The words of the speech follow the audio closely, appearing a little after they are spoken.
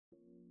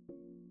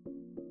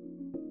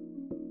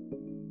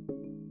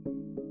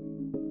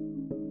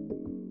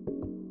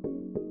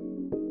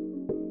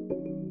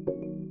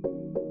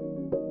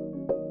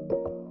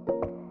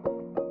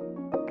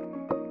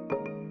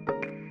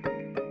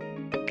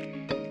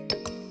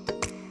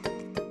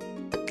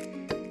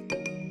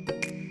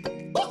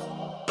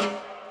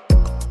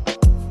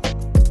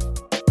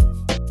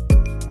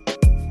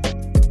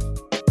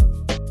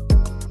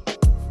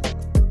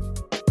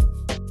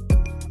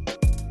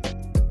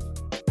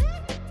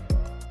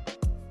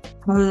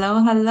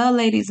Hello,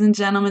 ladies and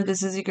gentlemen.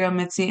 This is your girl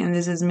Mitzi, and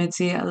this is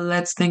Mitzi.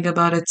 Let's think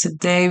about it.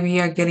 Today,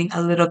 we are getting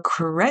a little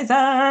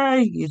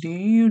crazy. Do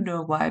you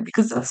know why?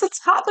 Because that's the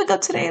topic of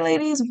today,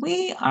 ladies.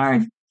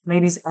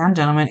 Ladies and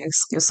gentlemen,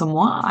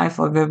 excuse-moi, I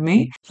forgive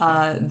me.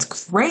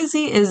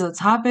 Crazy is a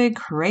topic.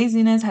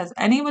 Craziness. Has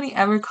anybody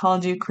ever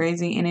called you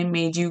crazy and it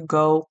made you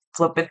go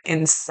flippin'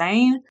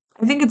 insane?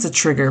 I think it's a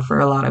trigger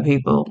for a lot of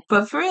people.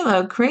 But for real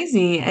though,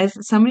 crazy, if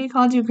somebody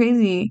called you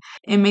crazy,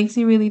 it makes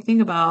you really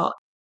think about,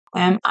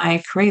 am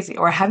I crazy?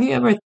 Or have you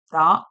ever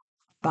thought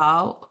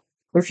about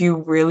if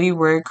you really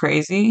were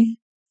crazy?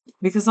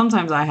 Because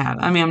sometimes I have.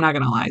 I mean, I'm not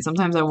gonna lie.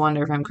 Sometimes I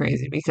wonder if I'm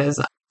crazy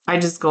because I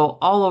just go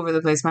all over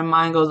the place. My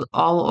mind goes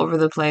all over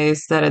the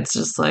place that it's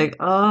just like,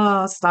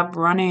 oh, stop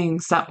running,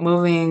 stop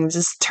moving,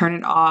 just turn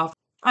it off.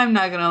 I'm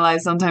not gonna lie.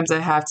 Sometimes I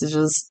have to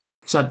just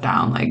shut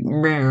down, like,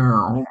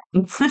 meow.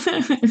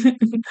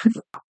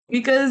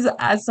 Because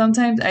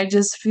sometimes I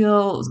just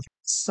feel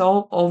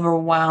so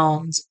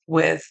overwhelmed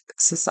with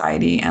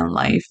society and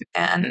life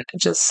and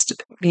just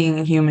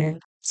being human.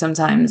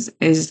 Sometimes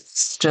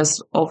is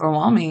just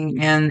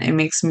overwhelming and it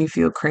makes me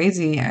feel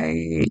crazy.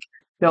 I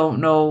don't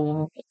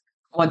know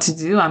what to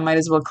do. I might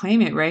as well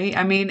claim it, right?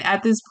 I mean,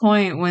 at this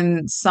point,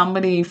 when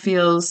somebody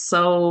feels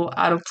so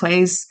out of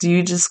place, do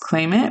you just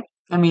claim it?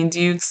 I mean, do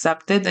you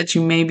accept it that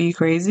you may be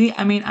crazy?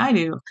 I mean, I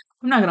do.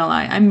 I'm not gonna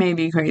lie, I may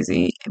be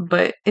crazy,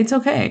 but it's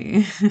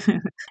okay.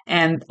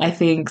 And I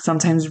think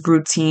sometimes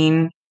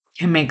routine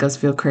can make us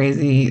feel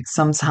crazy.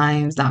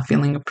 Sometimes not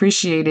feeling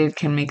appreciated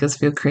can make us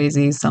feel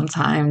crazy.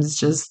 Sometimes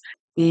just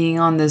being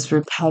on this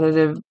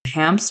repetitive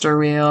hamster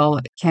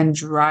wheel can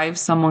drive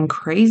someone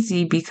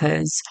crazy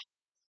because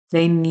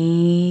they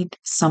need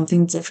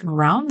something different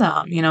around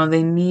them.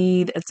 They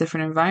need a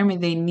different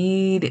environment. They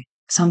need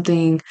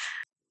something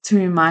to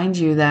remind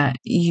you that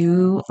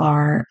you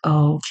are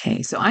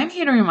okay. So I'm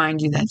here to remind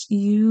you that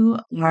you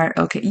are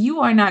okay.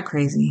 You are not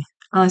crazy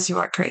unless you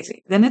are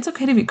crazy. Then it's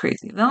okay to be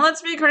crazy. Then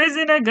let's be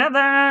crazy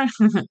together.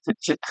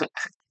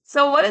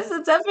 So, what is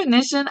the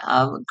definition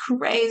of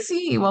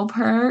crazy? Well,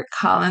 per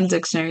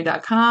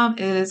CollinsDictionary.com, it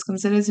is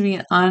considered to be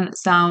an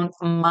unsound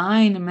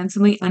mind,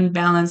 mentally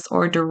unbalanced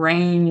or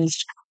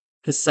deranged,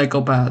 a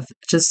psychopath,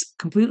 just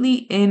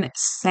completely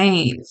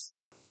insane.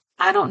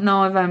 I don't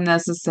know if I'm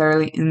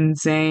necessarily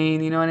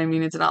insane, you know what I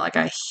mean? It's not like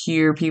I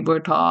hear people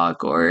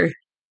talk or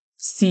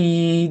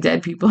see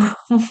dead people.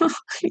 You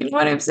know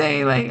what I'm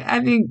saying? Like,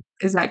 I think,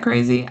 is that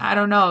crazy? I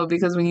don't know,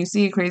 because when you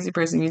see a crazy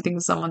person, you think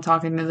of someone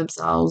talking to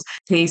themselves,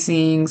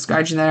 pacing,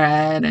 scratching their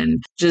head,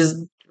 and just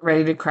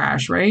ready to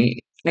crash, right?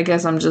 I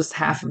guess I'm just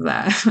half of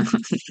that.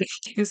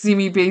 You see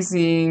me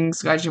pacing,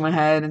 scratching my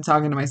head, and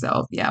talking to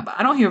myself. Yeah, but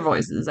I don't hear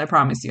voices. I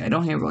promise you, I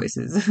don't hear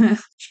voices.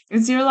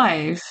 It's your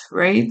life,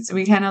 right? So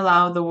we can't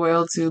allow the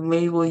world to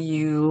label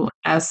you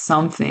as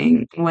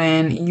something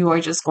when you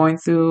are just going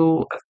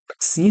through a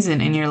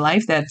season in your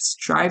life that's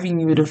driving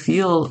you to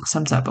feel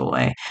some type of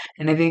way.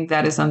 And I think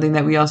that is something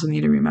that we also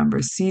need to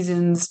remember.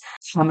 Seasons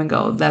come and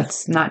go.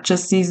 That's not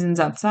just seasons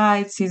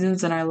outside,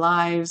 seasons in our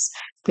lives.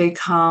 They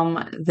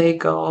come, they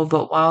go,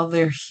 but while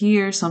they're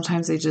here,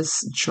 sometimes they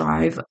just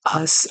drive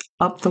us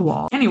up the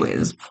wall.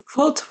 Anyways,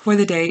 quote for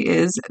the day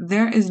is,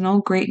 there is no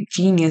great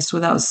genius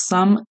without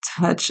some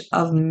touch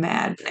of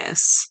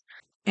madness.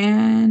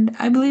 And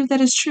I believe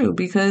that is true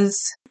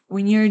because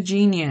when you're a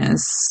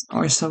genius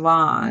or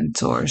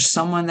savant or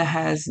someone that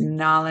has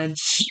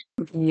knowledge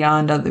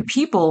beyond other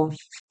people,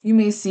 you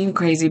may seem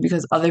crazy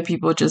because other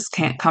people just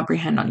can't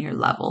comprehend on your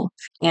level.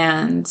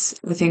 And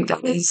I think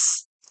that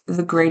is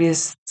the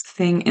greatest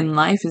thing in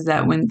life, is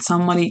that when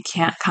somebody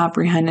can't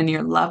comprehend on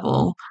your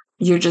level,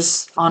 you're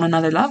just on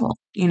another level,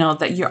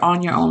 that you're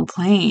on your own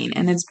plane.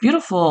 And it's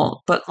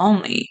beautiful, but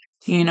lonely.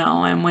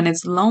 And when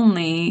it's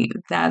lonely,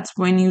 that's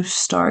when you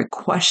start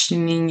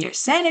questioning your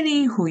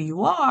sanity, who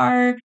you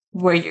are,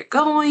 where you're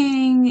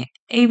going,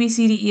 A, B,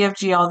 C, D, E, F,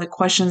 G, all the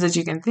questions that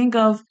you can think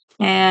of.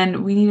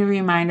 And we need to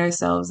remind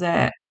ourselves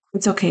that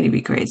it's okay to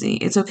be crazy.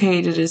 It's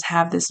okay to just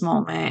have this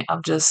moment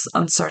of just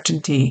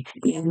uncertainty.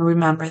 And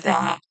remember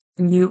that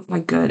you are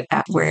good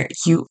at where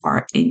you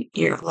are in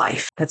your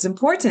life. That's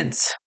important.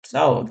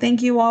 So,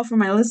 thank you all for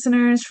my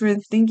listeners for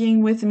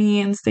thinking with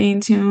me and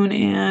staying tuned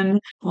and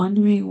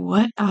wondering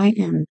what I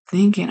am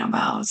thinking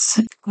about.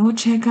 Go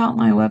check out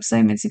my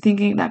website,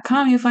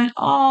 mitzythinking.com. You'll find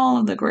all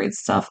of the great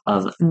stuff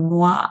of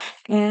moi.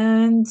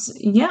 And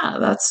yeah,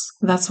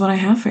 that's what I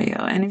have for you.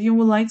 And if you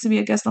would like to be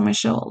a guest on my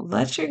show,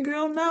 let your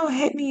girl know.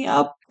 Hit me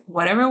up.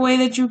 Whatever way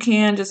that you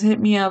can, just hit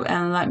me up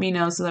and let me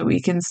know so that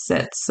we can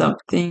set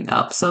something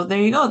up. So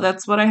there you go.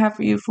 That's what I have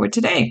for you for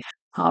today.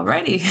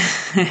 Alrighty.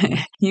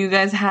 You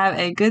guys have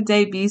a good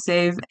day. Be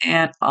safe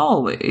and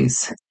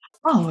always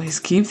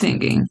keep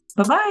thinking.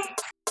 Bye bye.